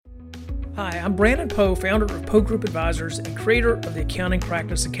Hi, I'm Brandon Poe, founder of Poe Group Advisors and creator of the Accounting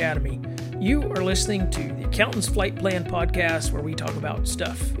Practice Academy. You are listening to the Accountant's Flight Plan podcast, where we talk about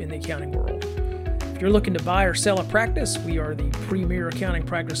stuff in the accounting world. If you're looking to buy or sell a practice, we are the premier accounting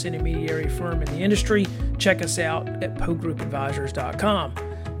practice intermediary firm in the industry. Check us out at PoeGroupAdvisors.com.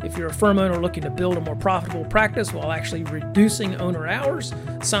 If you're a firm owner looking to build a more profitable practice while actually reducing owner hours,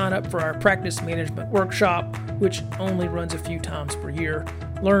 sign up for our practice management workshop, which only runs a few times per year.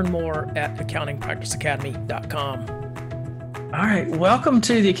 Learn more at accountingpracticeacademy.com. All right, welcome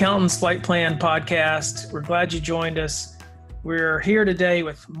to the Accountant's Flight Plan podcast. We're glad you joined us. We're here today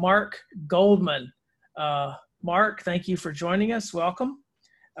with Mark Goldman. Mark, thank you for joining us. Welcome.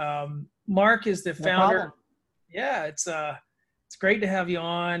 Mark is the founder. Yeah, it's great to have you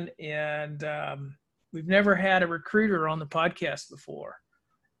on. And we've never had a recruiter on the podcast before.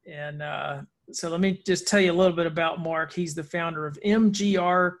 And so let me just tell you a little bit about Mark. He's the founder of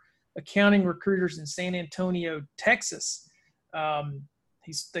MGR Accounting Recruiters in San Antonio, Texas.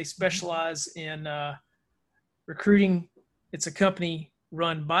 They specialize in recruiting. It's a company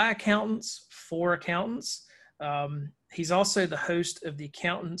run by accountants for accountants. He's also the host of the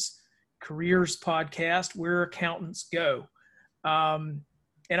Accountants Careers podcast, Where Accountants Go. And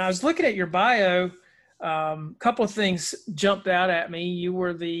I was looking at your bio. A couple of things jumped out at me. You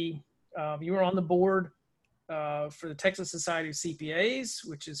were you were on the board for the Texas Society of CPAs,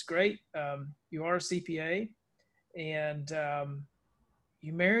 which is great. You are a CPA, and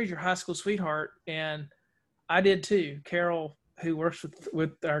you married your high school sweetheart, and I did too. Carol, who works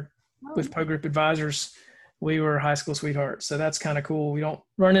with Poe Group Advisors, we were high school sweethearts. So that's kind of cool. We don't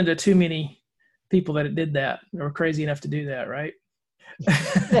run into too many people that did that or were crazy enough to do that, right?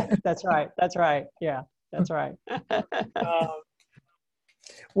 That's right. Yeah, that's right.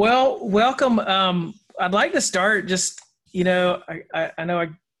 Well, welcome. I'd like to start just, I know I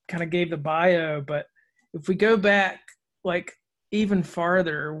kind of gave the bio, but if we go back like even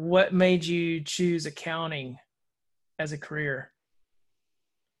farther, what made you choose accounting as a career?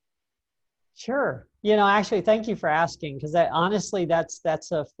 Sure. Actually, thank you for asking, because honestly, that's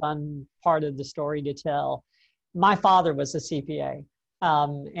a fun part of the story to tell. My father was a CPA.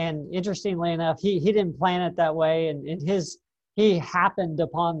 And interestingly enough, he didn't plan it that way, and he happened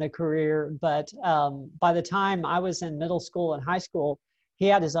upon the career. But by the time I was in middle school and high school, he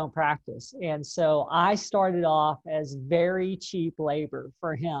had his own practice, and so I started off as very cheap labor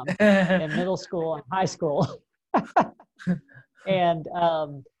for him in middle school and high school. And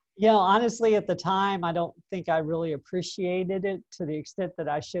honestly, at the time, I don't think I really appreciated it to the extent that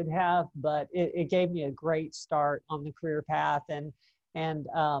I should have, but it gave me a great start on the career path. And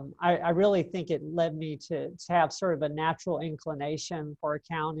I really think it led me to have sort of a natural inclination for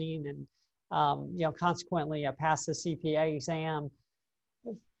accounting. And, consequently, I passed the CPA exam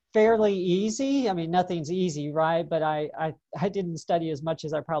fairly easy. I mean, nothing's easy, right? But I didn't study as much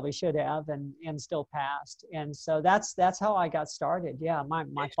as I probably should have, and still passed. And so that's how I got started. Yeah,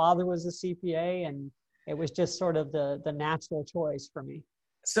 my father was a CPA, and it was just sort of the natural choice for me.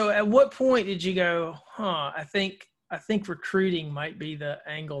 So at what point did you go, I think recruiting might be the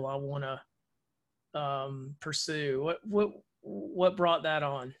angle I want to pursue? What brought that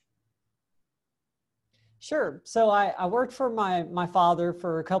on? Sure. So I worked for my father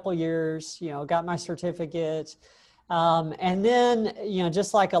for a couple of years, got my certificate. And then,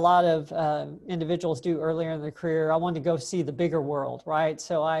 just like a lot of individuals do earlier in their career, I wanted to go see the bigger world, right?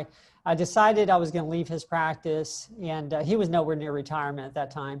 So I decided I was going to leave his practice, and he was nowhere near retirement at that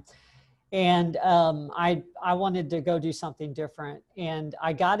time. And I wanted to go do something different. And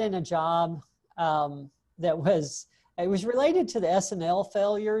I got in a job it was related to the S&L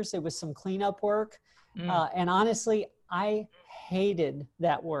failures. It was some cleanup work. And honestly, I hated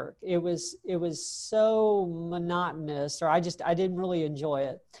that work. It was so monotonous, or I didn't really enjoy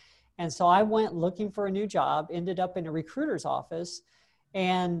it. And so I went looking for a new job, ended up in a recruiter's office.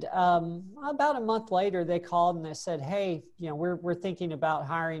 And about a month later, they called and they said, "Hey, we're thinking about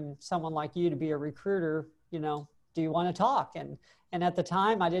hiring someone like you to be a recruiter. Do you want to talk?" And at the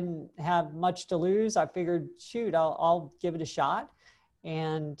time, I didn't have much to lose. I figured, shoot, I'll give it a shot.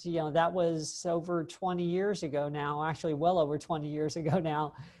 And that was over 20 years ago now. Actually, well over 20 years ago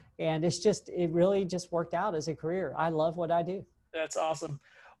now. And it really just worked out as a career. I love what I do. That's awesome.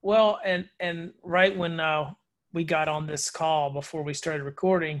 Well, and right when we got on this call before we started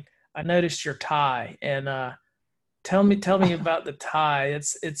recording, I noticed your tie, and tell me about the tie.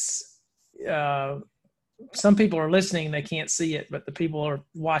 It's some people are listening, they can't see it, but the people are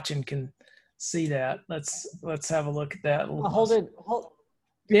watching can see that. Let's have a look at that.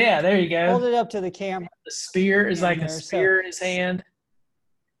 Yeah, there you go. Hold it up to the camera. The spear is like a spear in his hand.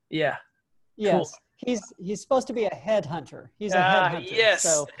 Yeah. Cool. Yes, he's supposed to be a headhunter. He's a headhunter. Yes,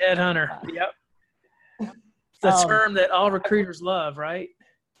 So, headhunter. Yep. The term that all recruiters love, right?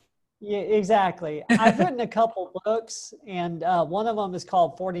 Yeah, exactly. I've written a couple books, and one of them is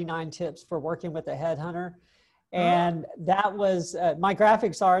called 49 Tips for Working with a Headhunter. And that was my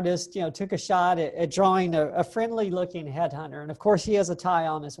graphics artist, took a shot at drawing a friendly looking headhunter. And of course he has a tie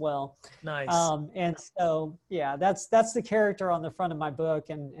on as well. Nice. And so, yeah, that's the character on the front of my book.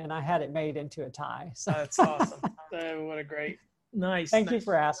 And I had it made into a tie. So. That's awesome. What a great, nice. Thank you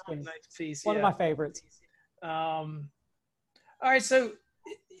for asking. Nice piece. One of my favorites. All right. So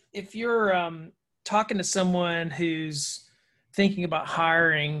if you're talking to someone who's thinking about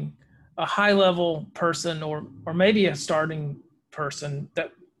hiring a high level person or maybe a starting person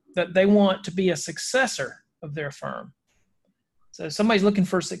that they want to be a successor of their firm. So if somebody's looking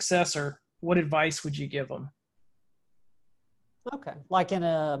for a successor, what advice would you give them? Okay. Like in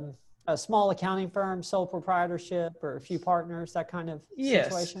a small accounting firm, sole proprietorship, or a few partners, that kind of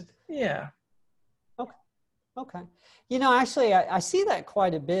situation? Yeah. Okay. Actually, I see that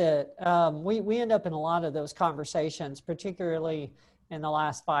quite a bit. We end up in a lot of those conversations, particularly in the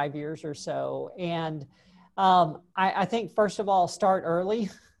last 5 years or so. And I think, first of all, start early.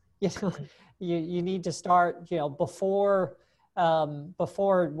 You need to start, before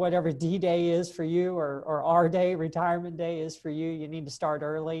whatever D-Day is for you or R-Day, retirement day is for you. You need to start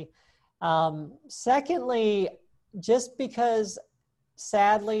early. Secondly, just because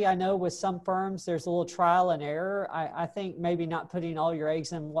sadly, I know with some firms, there's a little trial and error. I think maybe not putting all your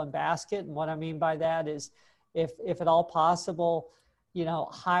eggs in one basket. And what I mean by that is if at all possible,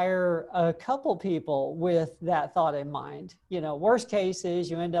 hire a couple people with that thought in mind. Worst case is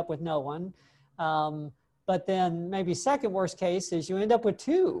you end up with no one. But then maybe second worst case is you end up with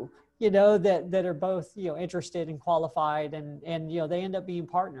two, that are both, interested and qualified and they end up being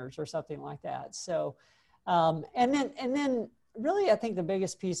partners or something like that. So, and then really, I think the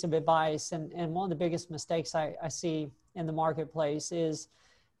biggest piece of advice and one of the biggest mistakes I see in the marketplace is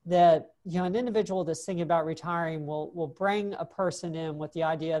that, an individual that's thinking about retiring will bring a person in with the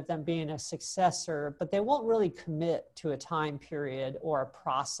idea of them being a successor, but they won't really commit to a time period or a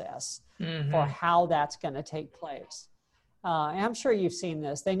process for how that's going to take place. And I'm sure you've seen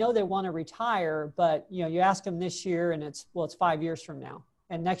this. They know they want to retire, but, you ask them this year and it's 5 years from now.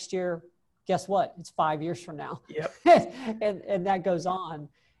 And next year, guess what? It's 5 years from now. Yep. and that goes on.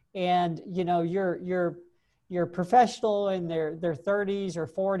 And, your professional in their 30s or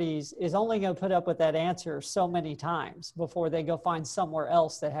 40s is only going to put up with that answer so many times before they go find somewhere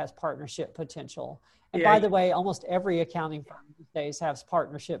else that has partnership potential. And by the way, almost every accounting firm these days has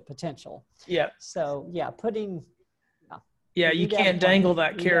partnership potential. Yeah. So you can't dangle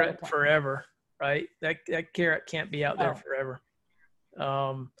that carrot forever, right? That carrot can't be out there forever.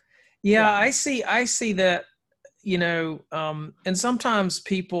 I see that, and sometimes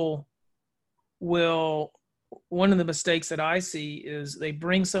people will, one of the mistakes that I see is they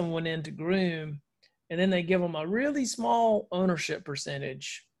bring someone in to groom and then they give them a really small ownership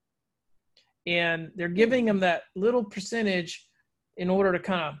percentage. And they're giving them that little percentage in order to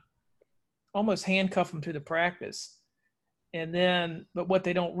kind of almost handcuff them to the practice. But what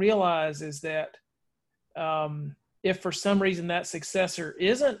they don't realize is that if for some reason that successor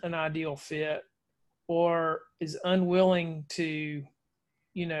isn't an ideal fit or is unwilling to,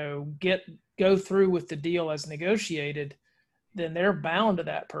 go through with the deal as negotiated, then they're bound to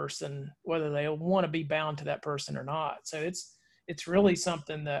that person, whether they want to be bound to that person or not. So it's really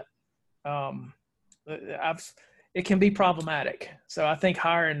something that it can be problematic. So I think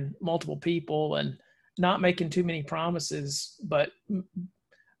hiring multiple people and not making too many promises, but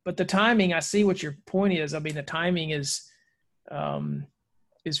the timing, I see what your point is. I mean, the timing is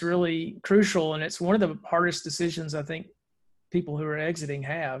really crucial. And it's one of the hardest decisions I think people who are exiting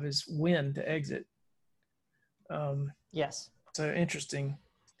have is when to exit. Yes. So interesting.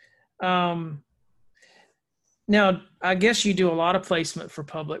 Now, I guess you do a lot of placement for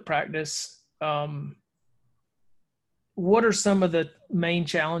public practice. What are some of the main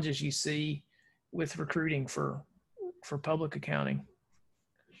challenges you see with recruiting for public accounting?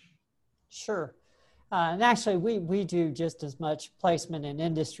 Sure. And actually, we do just as much placement in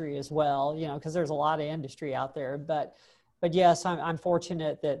industry as well, because there's a lot of industry out there. But yes, I'm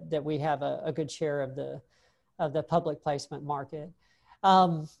fortunate that we have a good share of the public placement market.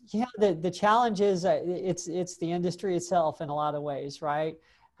 The challenge is it's the industry itself in a lot of ways, right?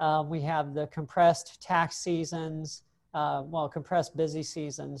 We have the compressed tax seasons, compressed busy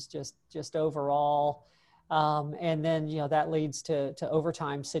seasons, just overall. And then, that leads to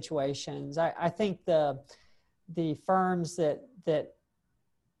overtime situations. I think the firms that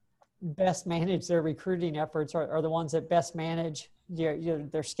best manage their recruiting efforts are the ones that best manage their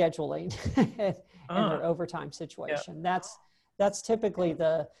scheduling and their overtime situation. Yeah. That's typically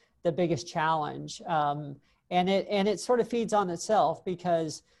the biggest challenge. And it sort of feeds on itself,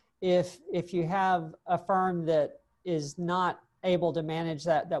 because if you have a firm that is not able to manage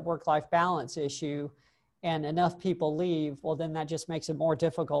that work-life balance issue and enough people leave, well, then that just makes it more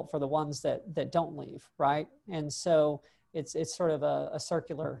difficult for the ones that don't leave, right? And so it's sort of a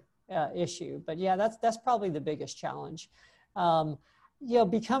circular issue. But yeah, that's probably the biggest challenge.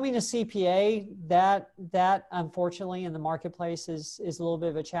 Becoming a CPA, that unfortunately in the marketplace is a little bit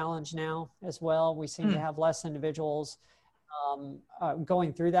of a challenge now as well. We seem to have less individuals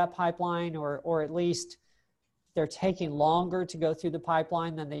going through that pipeline, or at least they're taking longer to go through the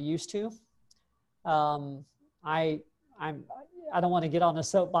pipeline than they used to. I don't want to get on a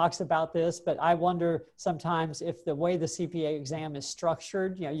soapbox about this, but I wonder sometimes if the way the CPA exam is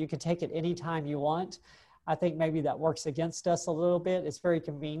structured, you can take it anytime you want. I think maybe that works against us a little bit. It's very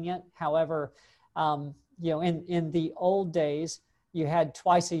convenient. However, in the old days, you had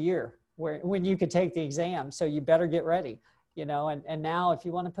twice a year when you could take the exam. So you better get ready, and now if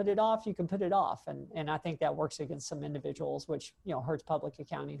you want to put it off, you can put it off. And I think that works against some individuals, which, hurts public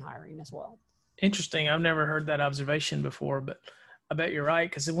accounting hiring as well. Interesting. I've never heard that observation before, but I bet you're right.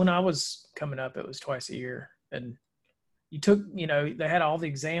 Because when I was coming up, it was twice a year. And you took, they had all the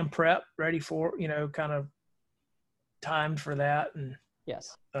exam prep ready for, kind of timed for that. And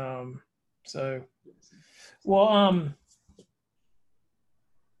yes. How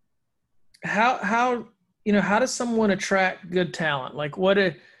does someone attract good talent? Like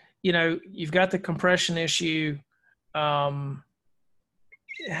you've got the compression issue.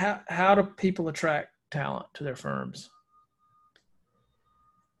 How do people attract talent to their firms?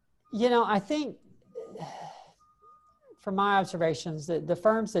 I think from my observations that the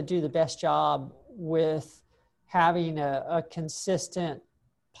firms that do the best job with having a consistent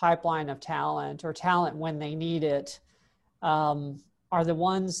pipeline of talent, or talent when they need it, are the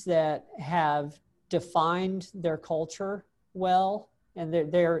ones that have defined their culture well, and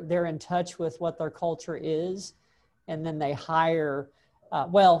they're in touch with what their culture is, and then they hire.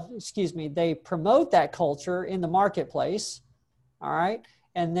 They promote that culture in the marketplace, all right,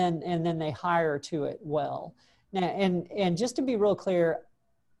 and then they hire to it well. Now, and just to be real clear,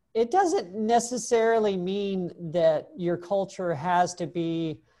 it doesn't necessarily mean that your culture has to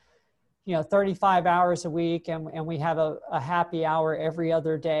be, 35 hours a week, and we have a happy hour every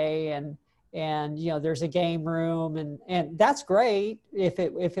other day, and there's a game room, and that's great if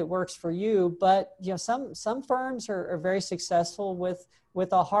it works for you. But some firms are very successful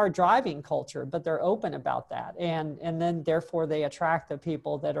with a hard driving culture, but they're open about that, and then therefore they attract the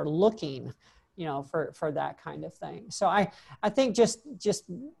people that are looking, for that kind of thing. So I think just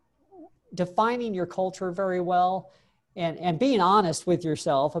defining your culture very well, and being honest with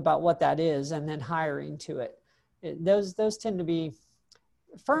yourself about what that is, and then hiring to it. Those tend to be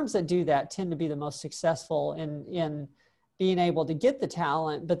firms that do that tend to be the most successful in being able to get the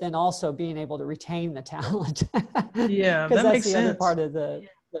talent, but then also being able to retain the talent. Yeah, because that makes the sense. other part of the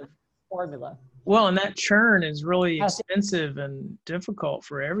formula. Well, and that churn is really expensive and difficult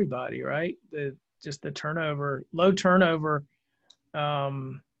for everybody, right? Just the turnover, low turnover.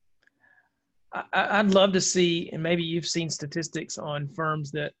 I'd love to see, and maybe you've seen statistics on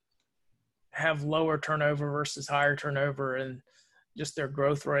firms that have lower turnover versus higher turnover, and just their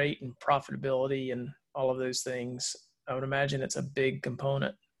growth rate and profitability and all of those things. I would imagine it's a big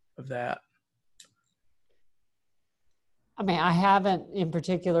component of that. I mean, I haven't in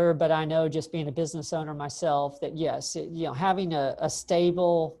particular, but I know, just being a business owner myself, that yes, having a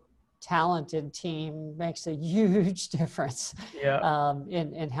stable, talented team makes a huge difference. Yeah.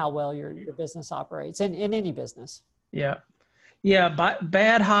 In how well your business operates, in any business. Yeah. Yeah.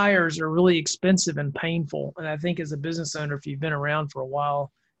 Bad hires are really expensive and painful. And I think as a business owner, if you've been around for a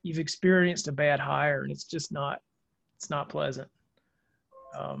while, you've experienced a bad hire, and it's not pleasant.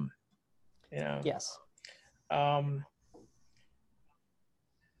 Yes.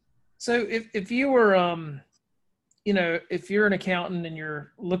 So if you were, if you're an accountant and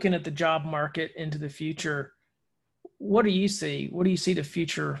you're looking at the job market into the future, what do you see? What do you see the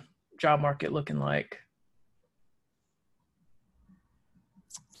future job market looking like?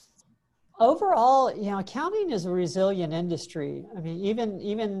 Overall, accounting is a resilient industry. I mean, even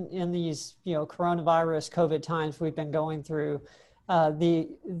in these, coronavirus, COVID times we've been going through,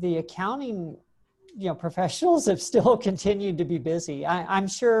 the accounting, professionals have still continued to be busy. I'm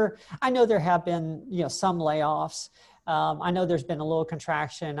sure, I know there have been, some layoffs, I know there's been a little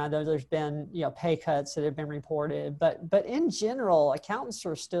contraction. I know there's been, pay cuts that have been reported, but in general, accountants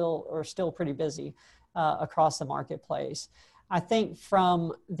are still pretty busy across the marketplace. I think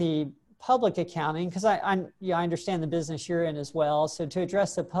from the public accounting, because I understand the business you're in as well. So to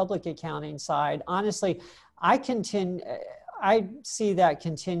address the public accounting side, honestly, I see that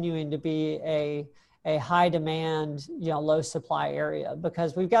continuing to be a high demand, low supply area,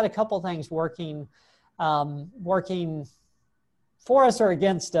 because we've got a couple things working for us or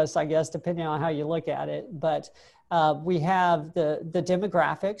against us, I guess, depending on how you look at it. But we have the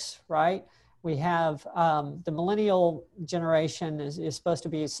demographics, right? We have the millennial generation is supposed to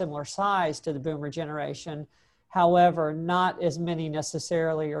be a similar size to the boomer generation. However, not as many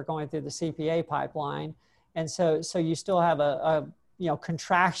necessarily are going through the CPA pipeline. And so you still have a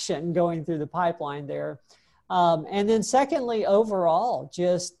contraction going through the pipeline there. And then secondly, overall,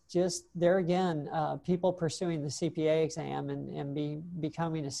 just there again, people pursuing the CPA exam and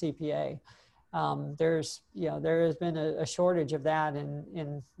becoming a CPA. There has been a shortage of that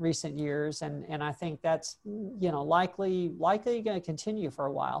in recent years, and I think that's likely going to continue for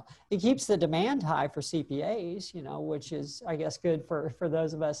a while. It keeps the demand high for CPAs, which is, I guess, good for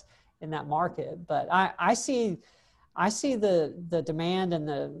those of us in that market. But I see the demand and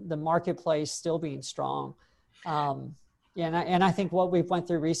the marketplace still being strong. And I think what we've went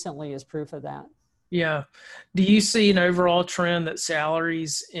through recently is proof of that. Yeah. Do you see an overall trend that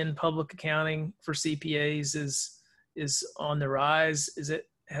salaries in public accounting for CPAs is on the rise?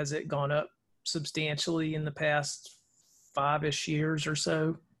 Has it gone up substantially in the past 5-ish years or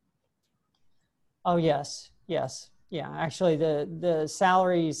so? Oh, yes. Yeah. Actually, the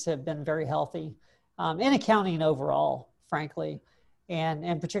salaries have been very healthy in accounting overall, frankly,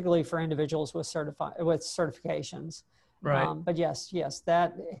 and particularly for individuals with certifications. Right. But yes,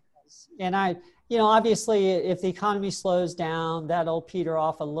 that. And obviously, if the economy slows down, that'll peter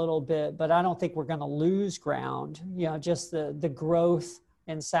off a little bit, but I don't think we're going to lose ground. Just the growth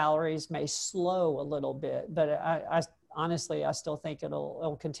in salaries may slow a little bit, but I honestly still think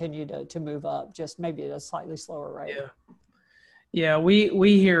it'll continue to move up, just maybe at a slightly slower rate. Yeah. We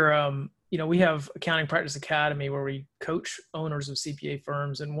hear, we have Accounting Practice Academy where we coach owners of CPA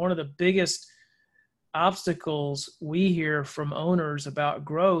firms, and one of the biggest obstacles we hear from owners about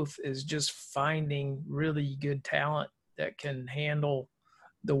growth is just finding really good talent that can handle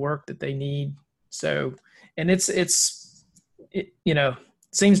the work that they need. So, and it seems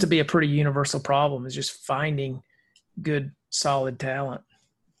to be a pretty universal problem, is just finding good, solid talent.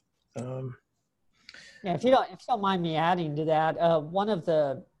 If you don't mind me adding to that, one of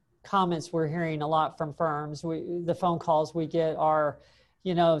the comments we're hearing a lot from firms, the phone calls we get are,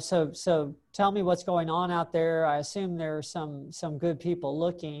 so tell me what's going on out there. I assume there are some good people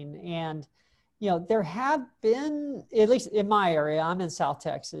looking. And, there have been, at least in my area, I'm in South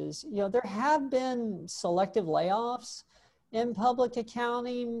Texas, there have been selective layoffs in public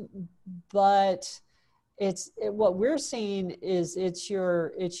accounting, but what we're seeing is it's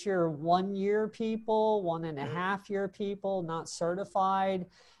your 1 year people, 1.5 year people, not certified,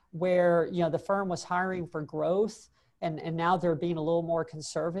 where, the firm was hiring for growth. And now they're being a little more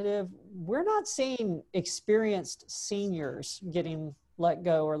conservative. We're not seeing experienced seniors getting let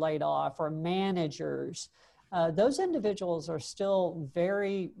go or laid off, or managers. Those individuals are still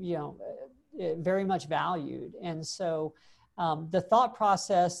very much valued. And so the thought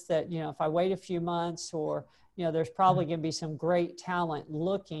process that, if I wait a few months, or, there's probably going to be some great talent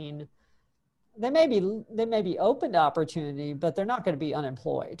looking, they may be open to opportunity, but they're not going to be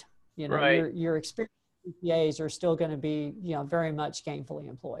unemployed. Right. Your experienced CPAs are still going to be, very much gainfully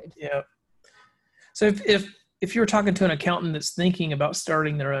employed. Yeah. So if you were talking to an accountant that's thinking about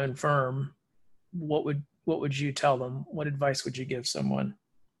starting their own firm, what would you tell them? What advice would you give someone?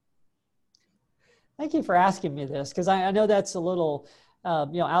 Thank you for asking me this, because I know that's a little,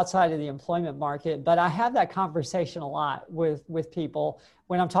 outside of the employment market, but I have that conversation a lot with people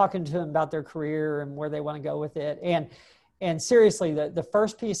when I'm talking to them about their career and where they want to go with it. And seriously, the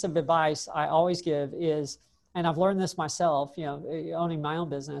first piece of advice I always give is, and I've learned this myself, owning my own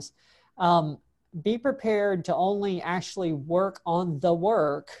business, be prepared to only actually work on the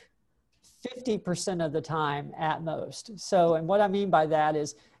work 50% of the time at most. So, and what I mean by that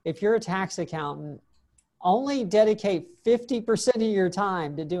is, if you're a tax accountant, only dedicate 50% of your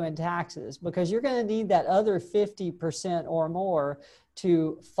time to doing taxes, because you're going to need that other 50% or more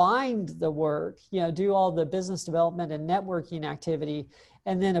to find the work, do all the business development and networking activity.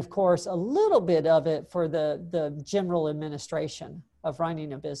 And then, of course, a little bit of it for the general administration of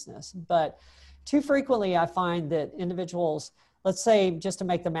running a business. But too frequently, I find that individuals, let's say, just to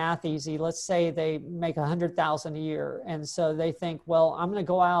make the math easy, let's say they make 100,000 a year. And so they think, well, I'm going to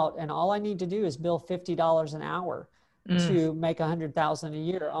go out and all I need to do is bill $50 an hour to make 100,000 a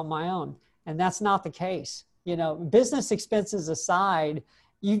year on my own. And that's not the case. You know, business expenses aside,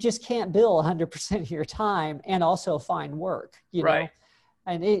 you just can't bill 100% of your time and also find work, you know?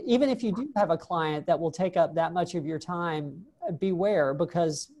 And even if you do have a client that will take up that much of your time, beware,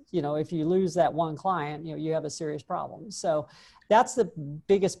 because, you know, if you lose that one client, you know, you have a serious problem. So that's the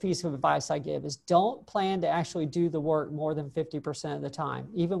biggest piece of advice I give, is don't plan to actually do the work more than 50% of the time,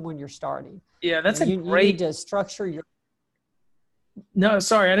 even when you're starting. Yeah, that's you need to structure your... No,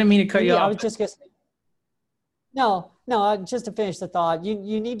 sorry, I didn't mean to cut you off. I was just going to say, no, just to finish the thought,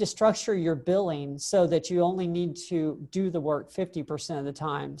 you need to structure your billing so that you only need to do the work 50% of the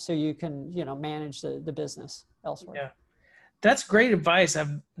time, so you can, you know, manage the business elsewhere. Yeah, that's great advice.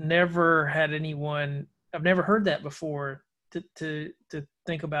 I've never heard that before, to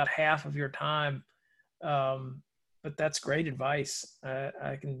think about half of your time. But that's great advice.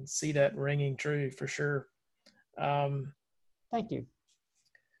 I can see that ringing true for sure. Thank you.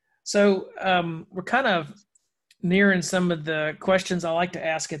 So we're kind of nearing some of the questions I like to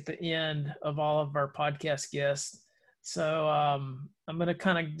ask at the end of all of our podcast guests. So I'm going to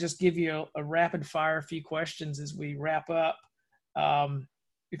kind of just give you a rapid fire few questions as we wrap up.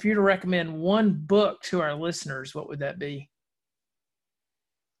 If you were to recommend one book to our listeners, what would that be?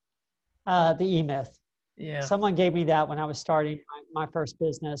 The E-Myth. Yeah. Someone gave me that when I was starting my first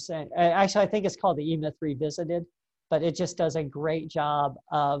business. And actually, I think it's called the E-Myth Revisited, but it just does a great job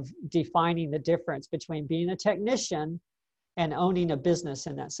of defining the difference between being a technician and owning a business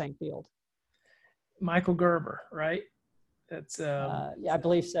in that same field. Michael Gerber, right? That's yeah, I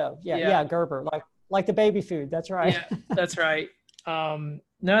believe so. Yeah, Gerber, like the baby food. That's right. Yeah, that's right. No,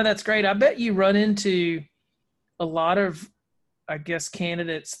 that's great. I bet you run into a lot of, I guess,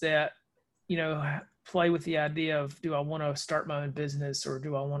 candidates that, you know, play with the idea of, do I want to start my own business or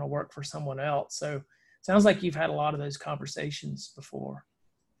do I want to work for someone else? So sounds like you've had a lot of those conversations before.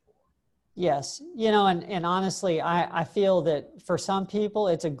 Yes. You know, and honestly, I feel that for some people,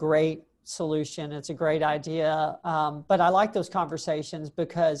 it's a great solution. It's a great idea. But I like those conversations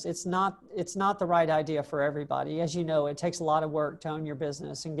because it's not the right idea for everybody. As you know, it takes a lot of work to own your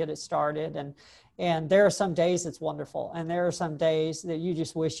business and get it started. And there are some days it's wonderful. And there are some days that you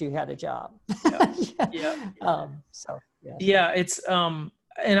just wish you had a job. Yeah. So, yes. Yeah, it's,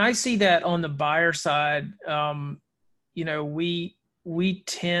 and I see that on the buyer side. You know, we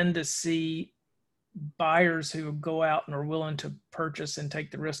tend to see buyers who go out and are willing to purchase and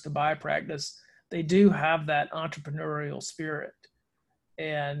take the risk to buy practice. They do have that entrepreneurial spirit,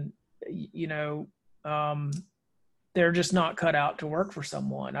 and, you know, they're just not cut out to work for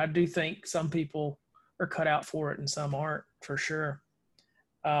someone. I do think some people are cut out for it and some aren't, for sure.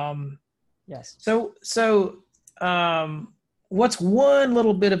 Yes. So, what's one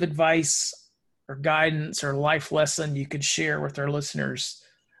little bit of advice or guidance or life lesson you could share with our listeners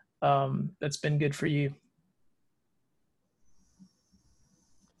that's been good for you?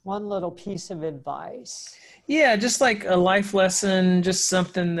 One little piece of advice. Yeah, just like a life lesson, just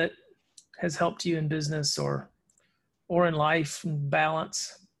something that has helped you in business or in life and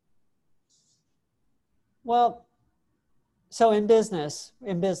balance. Well, so in business,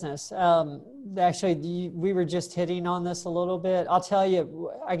 actually, we were just hitting on this a little bit. I'll tell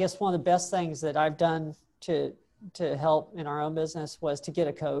you, I guess one of the best things that I've done to help in our own business was to get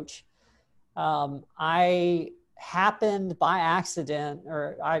a coach. I happened by accident,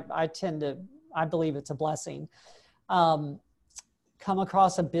 or I believe it's a blessing, come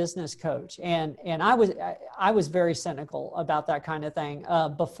across a business coach. And I was very cynical about that kind of thing.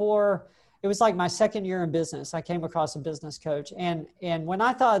 Before, it was like my second year in business, I came across a business coach. And when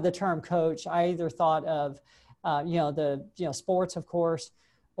I thought of the term coach, I either thought of, sports, of course,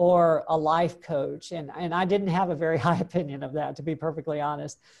 or a life coach. And I didn't have a very high opinion of that, to be perfectly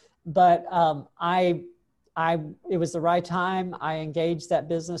honest. But it was the right time. I engaged that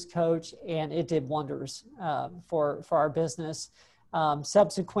business coach, and it did wonders for our business.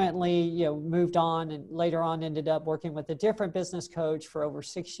 Subsequently, moved on, and later on ended up working with a different business coach for over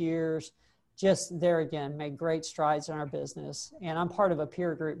 6 years. Just there again, made great strides in our business. And I'm part of a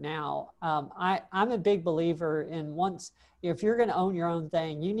peer group now. I'm a big believer in, once, if you're going to own your own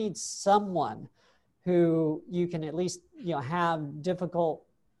thing, you need someone who you can at least, have difficult,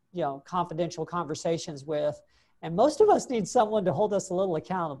 confidential conversations with. And most of us need someone to hold us a little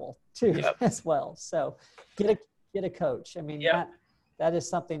accountable too, Yep. as well. So get a coach. I mean, Yep. that is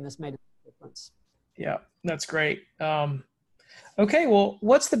something that's made a difference. Yeah, that's great. Okay, well,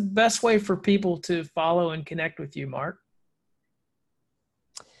 what's the best way for people to follow and connect with you, Mark?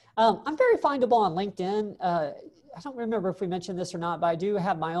 I'm very findable on LinkedIn. I don't remember if we mentioned this or not, but I do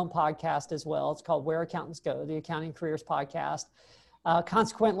have my own podcast as well. It's called Where Accountants Go, the Accounting Careers Podcast.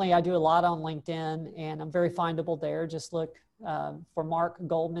 Consequently, I do a lot on LinkedIn, and I'm very findable there. Just look for Mark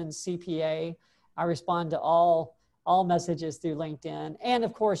Goldman, CPA. I respond to all messages through LinkedIn. And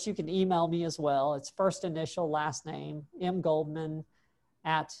of course, you can email me as well. It's first initial, last name,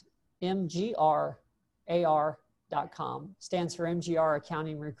 mgoldman@mgrar.com. Stands for MGR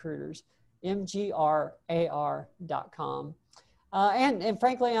Accounting Recruiters, mgrar.com. And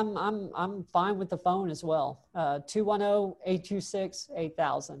frankly, I'm fine with the phone as well.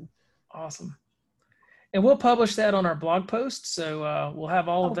 210-826-8000. Awesome. And we'll publish that on our blog post. So we'll have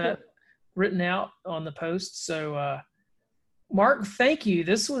all of that written out on the post. So Mark, thank you.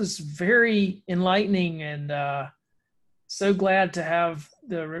 This was very enlightening, and so glad to have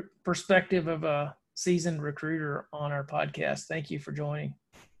the perspective of a seasoned recruiter on our podcast. Thank you for joining.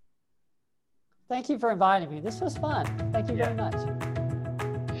 Thank you for inviting me. This was fun. Thank you very much.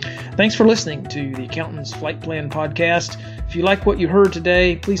 Thanks for listening to the Accountant's Flight Plan podcast. If you like what you heard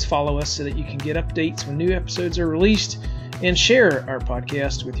today, please follow us so that you can get updates when new episodes are released, and share our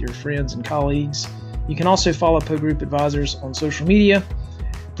podcast with your friends and colleagues. You can also follow Poe Group Advisors on social media.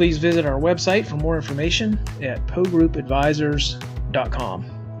 Please visit our website for more information at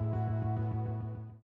poegroupadvisors.com.